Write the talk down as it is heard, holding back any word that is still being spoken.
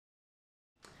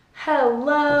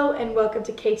Hello and welcome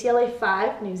to KTLA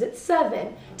 5 News at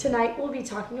 7. Tonight we'll be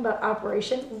talking about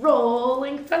Operation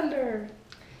Rolling Thunder.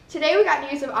 Today we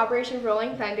got news of Operation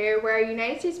Rolling Thunder, where our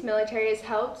United States military has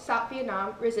helped South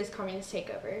Vietnam resist communist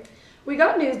takeover. We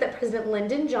got news that President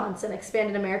Lyndon Johnson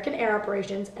expanded American air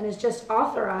operations and has just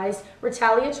authorized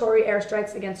retaliatory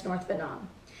airstrikes against North Vietnam.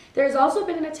 There has also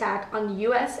been an attack on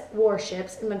U.S.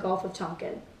 warships in the Gulf of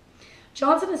Tonkin.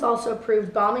 Johnson has also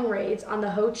approved bombing raids on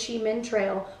the Ho Chi Minh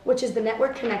Trail, which is the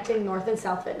network connecting North and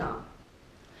South Vietnam.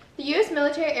 The U.S.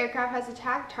 military aircraft has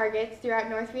attacked targets throughout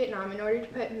North Vietnam in order to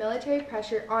put military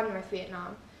pressure on North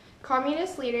Vietnam.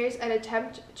 Communist leaders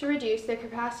attempt to reduce their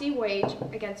capacity wage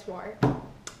against war.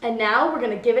 And now we're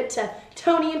going to give it to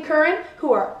Tony and Curran,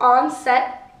 who are on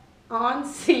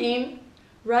scene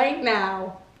right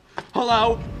now.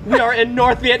 Hello, we are in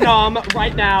North Vietnam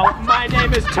right now. My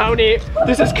name is Tony.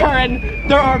 This is Curran.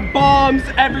 There are bombs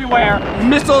everywhere.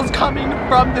 Missiles coming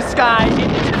from the sky.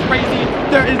 It is crazy.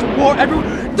 There is war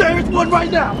everywhere. There's one right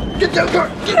now. Get down,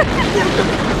 Curran.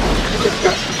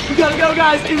 We gotta go,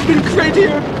 guys. It's been crazy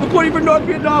here. I'm pointing for North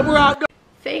Vietnam. We're out. Go.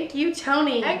 Thank you,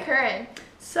 Tony. And Curran.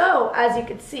 So, as you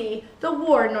can see, the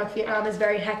war in North Vietnam is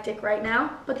very hectic right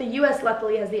now, but the U.S.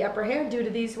 luckily has the upper hand due to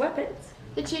these weapons.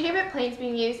 The two different planes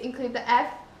being used include the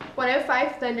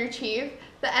F-105 Thunder Chief,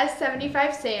 the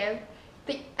S-75 Sam,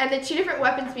 and the two different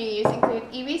weapons being used include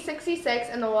EV-66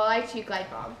 and the Walleye 2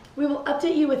 glide bomb. We will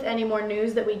update you with any more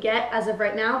news that we get. As of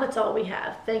right now, that's all we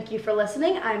have. Thank you for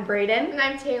listening. I'm Brayden. And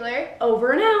I'm Taylor.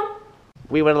 Over and out.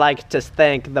 We would like to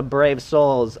thank the brave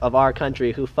souls of our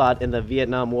country who fought in the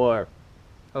Vietnam War.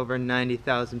 Over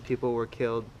 90,000 people were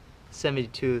killed,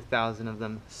 72,000 of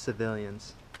them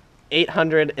civilians.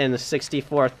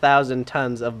 864,000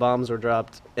 tons of bombs were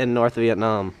dropped in North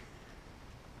Vietnam.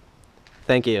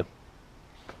 Thank you.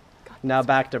 Now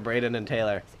back to Brayden and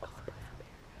Taylor.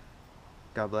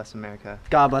 God bless America.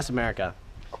 God bless America.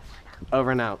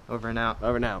 Over and out. Over and out.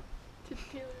 Over and out.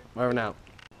 Over and out.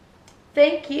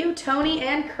 Thank you, Tony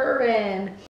and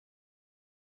Curran.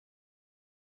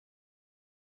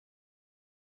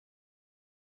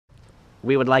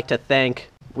 We would like to thank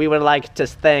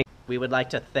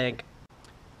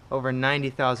Over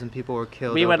 90,000 people were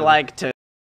killed. We would like to